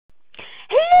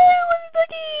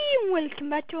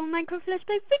welcome back to our Minecraft Let's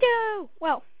Play video!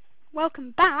 Well,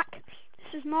 welcome back.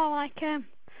 This is more like a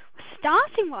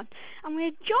starting one. And we're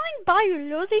joined by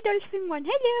Lozzie Dolphin 1.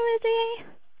 Hello, Lozzie!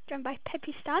 Joined by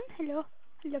Peppy Stan. Hello.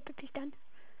 Hello, Peppy Stan.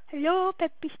 Hello,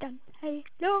 Peppy Stan.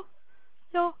 Hello.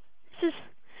 Hello. This is...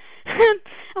 and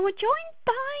we're joined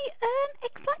by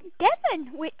Expert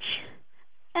Devon, which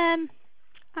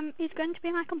is going to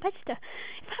be my competitor.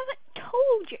 If I haven't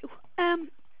told you, I'm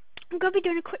going to be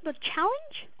doing a quick little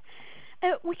challenge.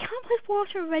 We can't play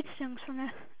water or redstones from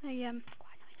a quite nice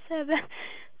server.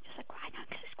 Just like quite nice,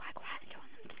 because it's quite quiet. I don't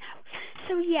want them to know.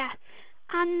 So yeah,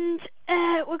 and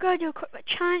we're going to do a quick little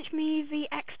challenge. Me v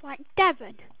Expert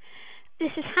Devon.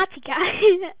 This is Hattie Guy,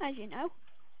 as you know.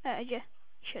 As you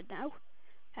should know.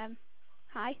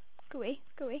 Hi, gooey.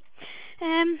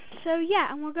 So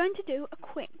yeah, and we're going to do a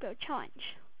quick little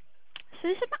challenge. So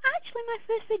this is actually my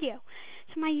first video.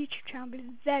 So my YouTube channel will be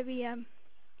very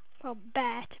well,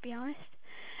 bare, to be honest.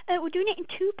 We're doing it in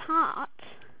 2 parts,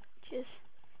 which is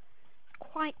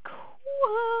quite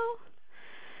cool.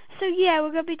 So yeah,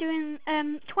 we're going to be doing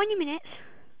 20 minutes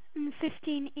and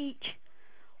 15 each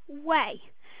way.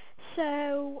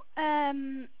 So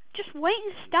just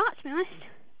waiting to start, to be honest.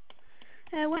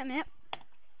 Wait a minute.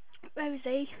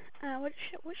 Rosie, what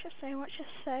should I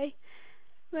say?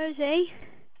 Rosie,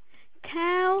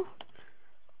 tell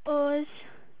us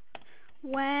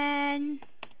when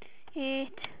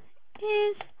it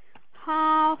is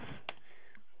halfway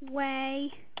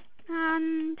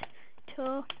and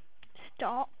to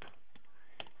stop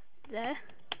the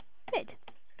vid.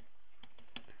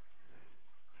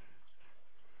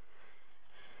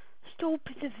 Stop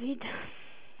the vid.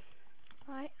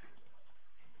 Right.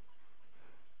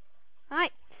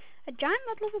 Right. A giant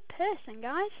model of a person,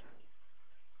 guys.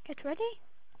 Get ready.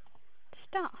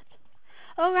 Start.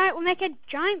 Alright, we'll make a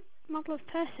giant model of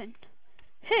person.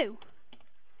 Who?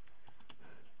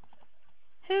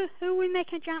 Who we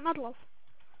make a giant model of?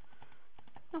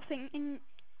 Nothing in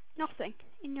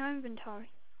your inventory.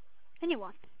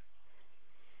 Anyone.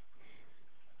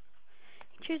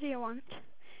 Choose who you want.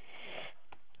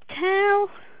 Tell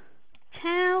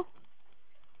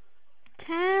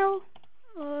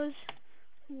us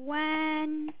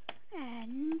when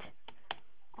end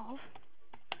of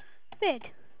vid.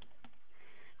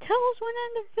 Tell us when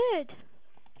end of vid.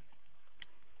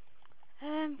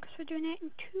 Because we're doing it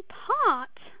in 2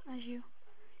 parts, as you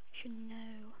should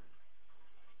know.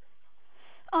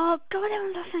 Oh god,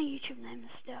 everyone lost my YouTube name and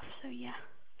stuff, so yeah.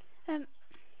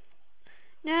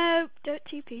 No, don't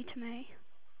TP to me.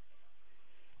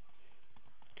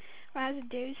 Rather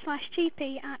do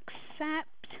 /TP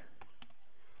accept.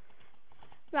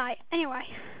 Right, anyway.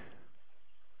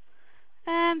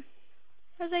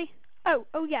 Rosie? Oh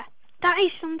yeah. That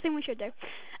is something we should do.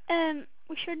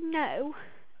 We should know,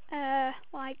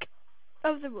 like,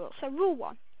 of the rules. So, rule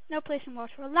 1, no placing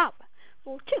water or lava.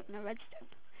 Rule 2, no redstone.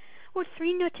 Rule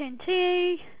 3, no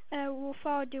TNT. Rule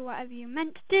 4, do whatever you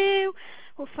meant to do.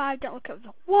 Rule 5, don't look at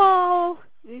the wall.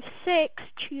 Rule 6,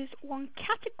 choose one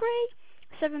category.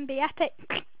 7, be epic.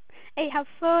 8, have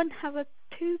fun. Have a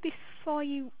poo before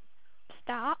you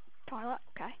start. Toilet,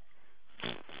 okay.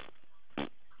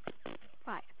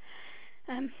 Right.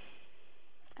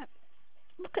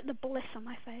 Look at the bliss on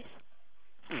my face.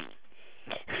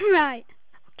 Right.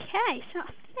 Okay, so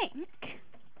I think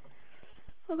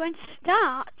we're going to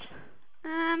start.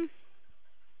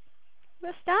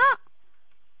 We'll start.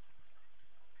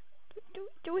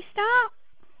 Do we start?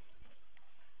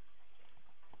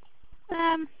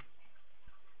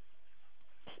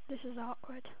 This is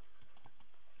awkward.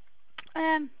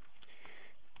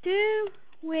 Do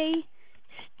we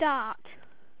start?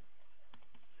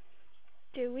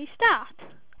 Do we start?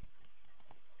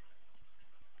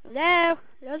 Hello,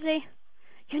 Lozzie.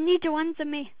 You need to answer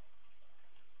me.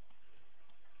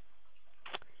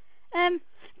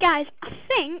 Guys, I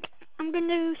think I'm going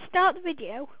to start the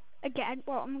video again.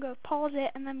 Well, I'm going to pause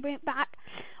it and then bring it back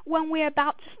when we're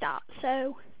about to start.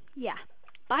 So, yeah.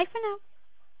 Bye for now.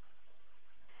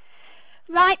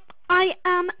 Right, I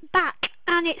am back.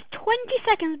 And it's 20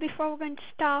 seconds before we're going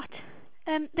to start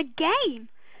the game.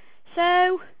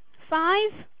 So,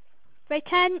 5, 3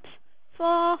 tenths,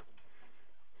 4,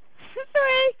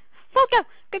 3, 4,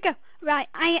 go. Right,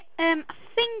 I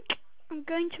think I'm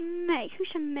going to make, who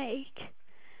should I make?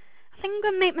 I think I'm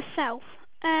going to make myself.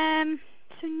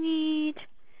 So need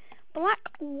black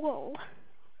wool,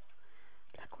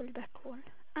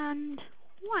 and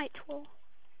white wool.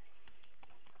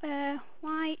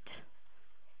 White.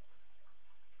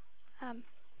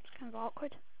 It's kind of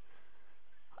awkward.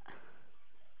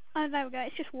 Oh, there we go.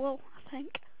 It's just wool, I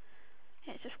think.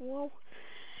 Yeah, it's just wool.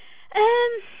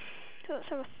 So let's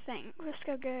have a think. Let's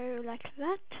go like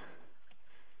that.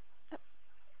 Up,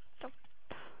 up,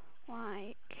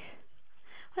 like.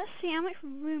 Let's see how much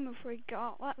room have we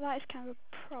got. That is kind of a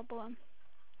problem.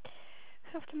 I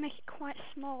have to make it quite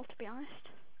small, to be honest.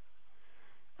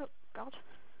 Oh God.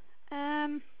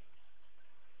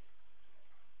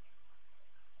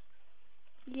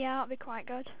 Yeah, that'll be quite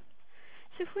good.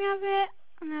 So if we have it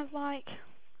and have like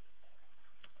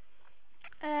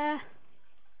that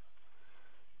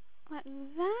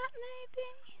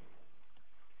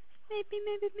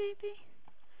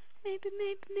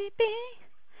maybe.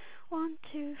 1,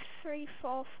 2, 3,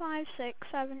 4, 5, 6,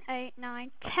 7, 8,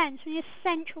 9, 10. So we need a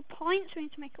central point, so we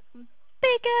need to make it one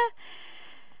bigger.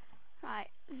 Right,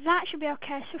 that should be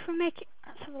okay. So if we make it,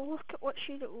 let's have a look at what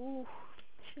she's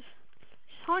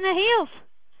hot on her heels.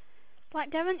 Black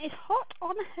Devon is hot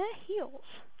on her heels.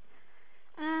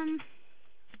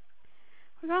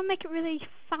 We're gonna make it really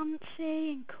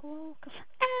fancy and cool, because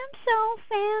I'm so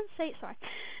fancy. Sorry.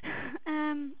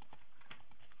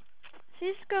 So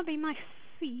this is gonna be my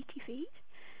feet.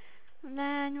 And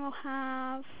then we'll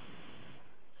have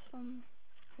some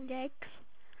legs.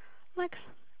 Going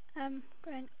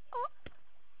up.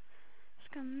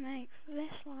 Just gonna make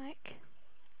this like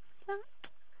that.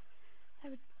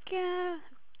 There we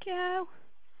go.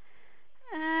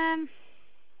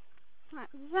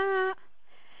 Like that.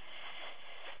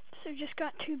 So we've just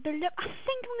got to build up. I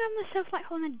think I'm gonna have myself like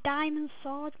holding a diamond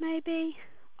sword, maybe.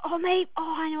 Oh,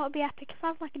 I know it'd be epic if I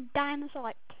have like a diamond sword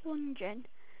like plunging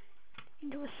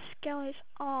into a skeleton.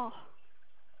 Oh.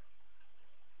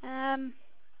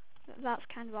 That's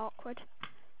kind of awkward.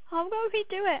 I'll go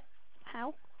redo it.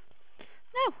 How?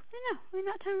 No, we're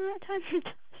not time. It's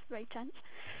very tense.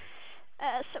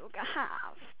 So we're gonna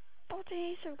have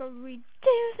body, so we're gonna redo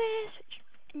this, which is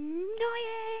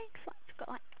annoying. So we've got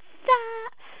like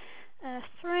that.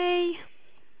 3,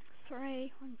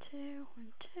 1, 2,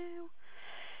 1, 2.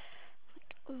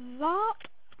 Like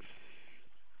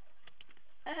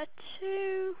that.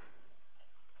 2.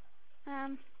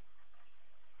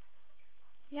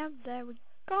 Yeah, there we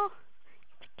go.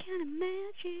 It's kind of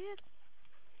magic.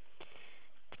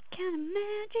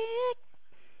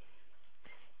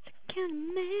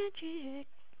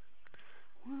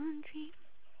 One dream,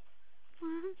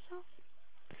 one soul,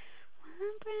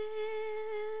 one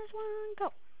breath, one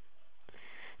goal.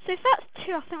 So if that's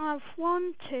 2, I think I'll have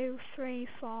 1, 2, 3,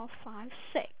 4, 5,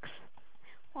 6.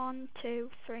 1, 2,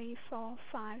 3, 4,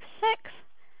 5, 6.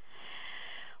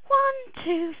 1,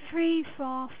 2, 3,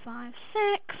 4, 5,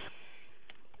 6.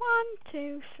 1,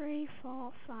 2, 3,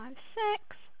 4, 5,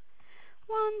 6.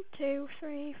 1, 2,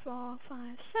 3, 4,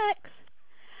 5, 6.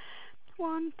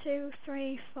 1, 2,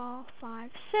 3, 4,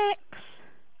 5, 6.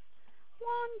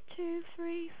 1, 2,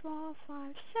 3, 4,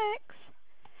 5, 6.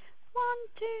 1,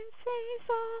 2, 3,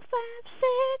 4, 5,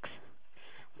 6.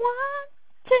 1,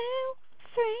 2,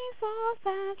 3, 4,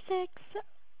 5, 6.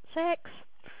 6.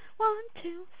 1,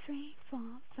 2, 3,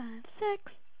 4, 5,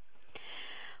 6.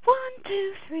 1,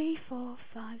 2, 3, 4,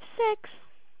 5, 6.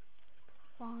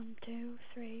 1, 2,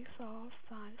 3, 4,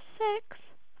 5, 6.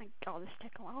 My God, this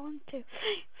takes a while. 1, 2, 3,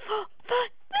 4, 5,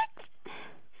 6.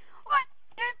 1,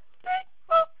 2, 3,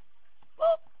 4,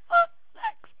 5,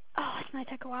 6. Oh, this might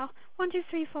take a while. 1, 2,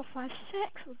 3, 4, 5,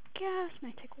 6. We'll go. This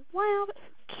might take a while, but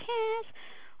who cares?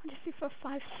 1, 2, 3, 4,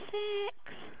 5,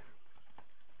 6.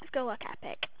 Let's go look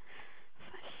epic.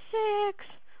 5, 6.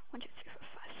 1, 2, 3, 4,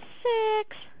 5,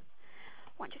 6.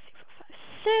 1, 2, 3, 4, 5,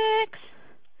 6.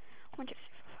 1, 2,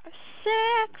 3, 4, 5,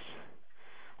 6.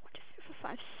 1, 2, 3, 4,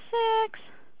 5, 6.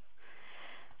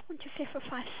 1, 2, 3, 4,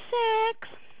 5, 6.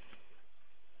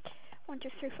 1, 2,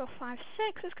 3, 4, 5,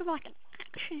 6. Let's go like an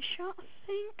action shot, I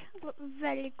think. It'll look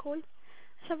very cool.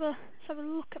 Let's have a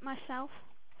look at myself.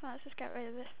 Well, let's just get rid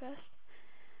of this first.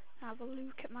 Have a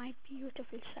look at my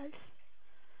beautiful self.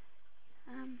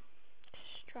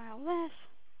 Just try all this.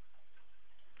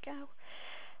 Go.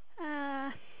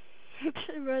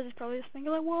 Rose is probably just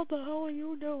thinking like, what the hell are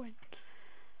you doing?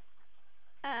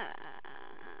 Right.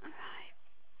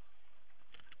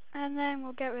 And then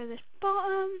we'll get rid of this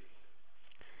bottom.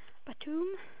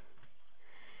 Batum.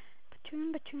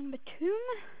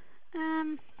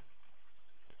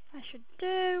 I should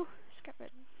do. Let's get rid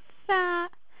of that.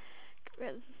 Get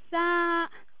rid of that.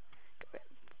 Get rid of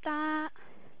that.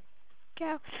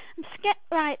 Go. I'm scared.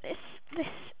 Right, this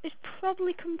is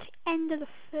probably come to the end of the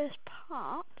first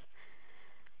part.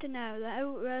 Don't know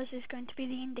though. Rose is going to be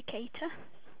the indicator.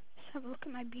 Let's have a look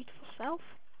at my beautiful self.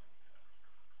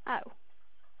 Oh.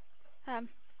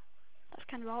 That's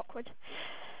kind of awkward.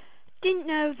 Didn't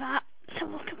know that. Let's have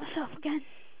a look at myself again.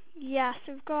 Yeah,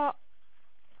 so we've got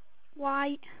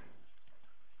white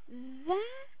there.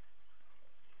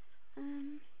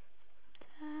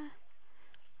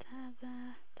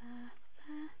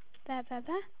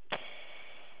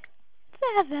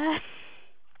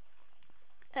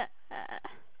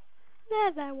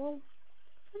 There, Wool.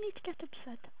 I need to get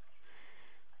upset.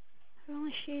 I've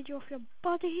only sheared you off your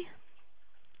body,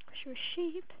 because you're a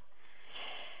sheep.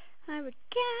 There we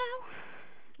go.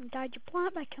 And dyed your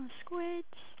black by killing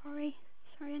squids. Sorry,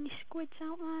 any squids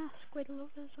out there, squid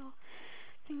lovers or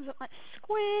things that like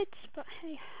squids, but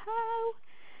hey ho.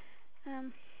 Yeah,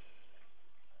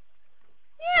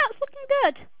 it's looking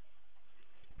good.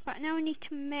 Right, now we need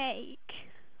to make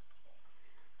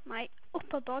my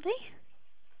upper body.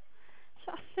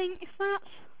 So I think if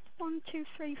that's 1, 2,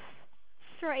 3,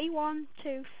 3, 1,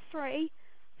 2, 3,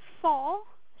 4,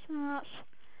 so that's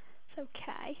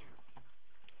okay.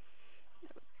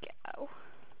 There we go.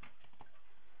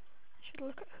 I should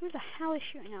look at who the hell is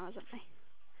shooting arrows at me.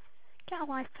 Get a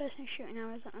live person shooting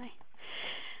arrows at me.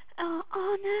 Oh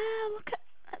no, look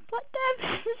at Black Dev.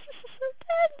 This is so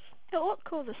tense. It'll look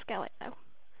cool, the skelly though.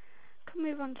 Could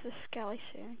move on to the skelly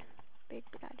soon. Be a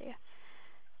good idea.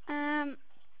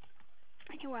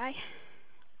 Anyway.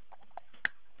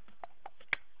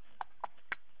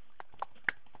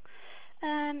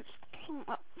 Plonk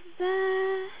that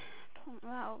there. Plonk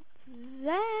that up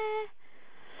there.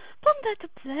 Plonk that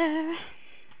up there.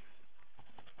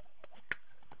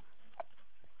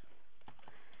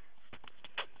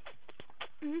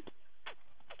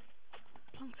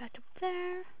 Plonk that up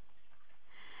there.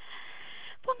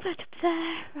 Plonk that up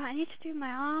there. Right, I need to do my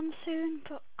arm soon,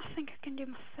 but I think I can do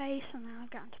my face and then I'll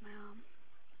get onto my arm.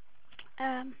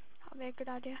 That'll be a good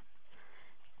idea.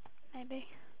 Maybe.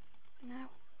 No,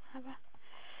 whatever.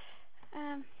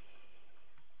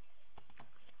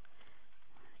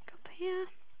 Go up here.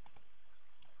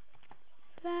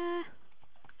 There.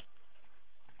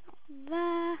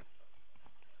 There.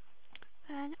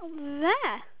 And over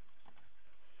there.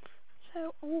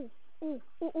 So, there's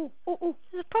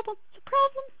a problem.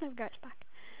 There we go, it's back.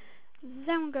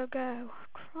 Then we're gonna go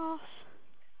across.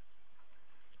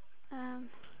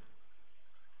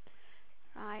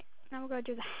 Right, now we're gonna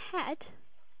do the head.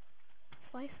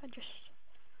 Hopefully, if I just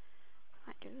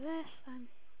might do this, then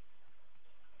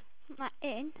put that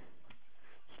in.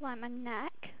 It's like my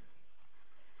neck.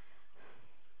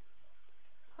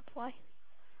 Hopefully.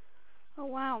 Oh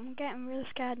wow, I'm getting really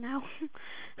scared now.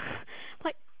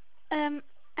 Like,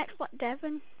 ex-Black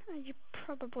Devon, as you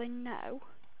probably know,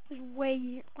 is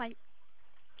way, like,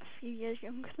 a few years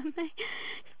younger than me.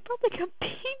 He's probably gonna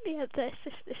beat me at this.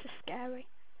 This is scary.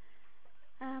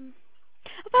 Oh,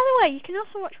 by the way, you can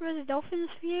also watch Rosie Dolphin's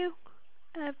view,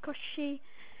 because she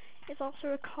is also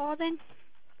recording,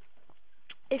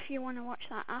 if you want to watch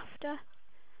that after.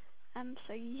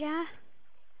 So yeah.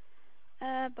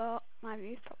 But my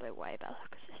view's probably way better,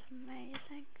 because it's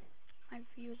amazing. My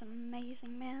view is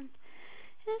amazing, man.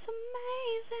 It's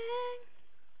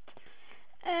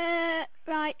amazing!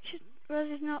 Right,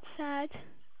 Rosie's not said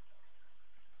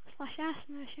 /s,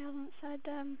 no, she hasn't said,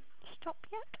 stop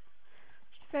yet.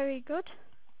 It's very good.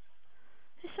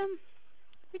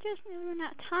 We just run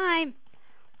out of time.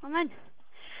 Woman.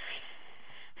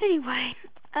 Anyway,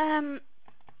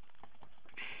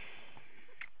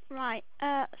 right,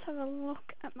 let's have a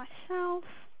look at myself.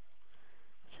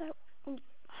 So, I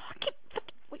keep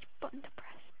fucking which button to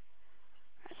press.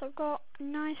 Right, so I've got a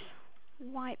nice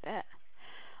white bit.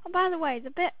 Oh, by the way, the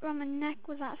bit around my neck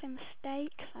was actually a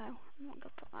mistake, so I'm not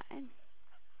gonna put that in.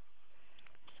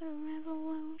 So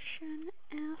revolution,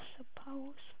 I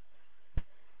suppose.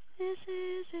 This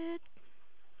is it.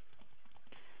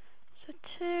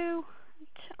 So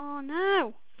oh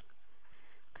no!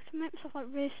 Got to make myself like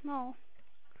really small.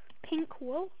 Pink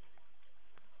wool.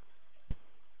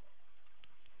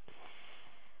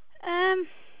 A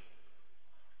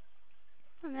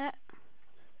minute.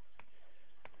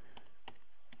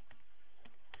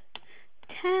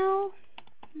 Tell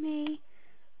me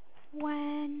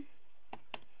when.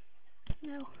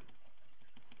 No.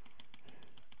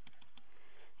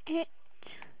 It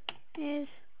is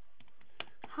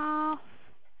halfway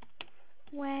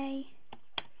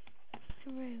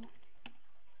through.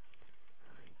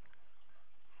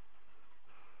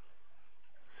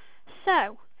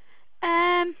 So,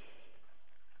 I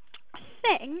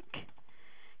think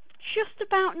just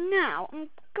about now I'm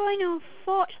going to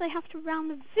unfortunately have to round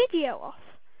the video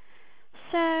off.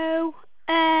 So,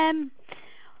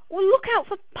 we'll look out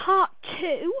for part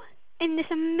 2 in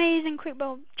this amazing quick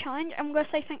build challenge. I'm going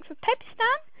to say thanks for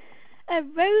Pepstan,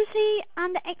 Rosie,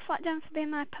 and the X-Flat Down for being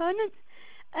my opponent.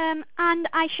 And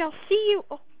I shall see you.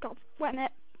 Oh God, wait a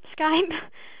minute. Skype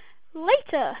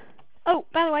later. Oh,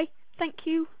 by the way, thank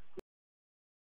you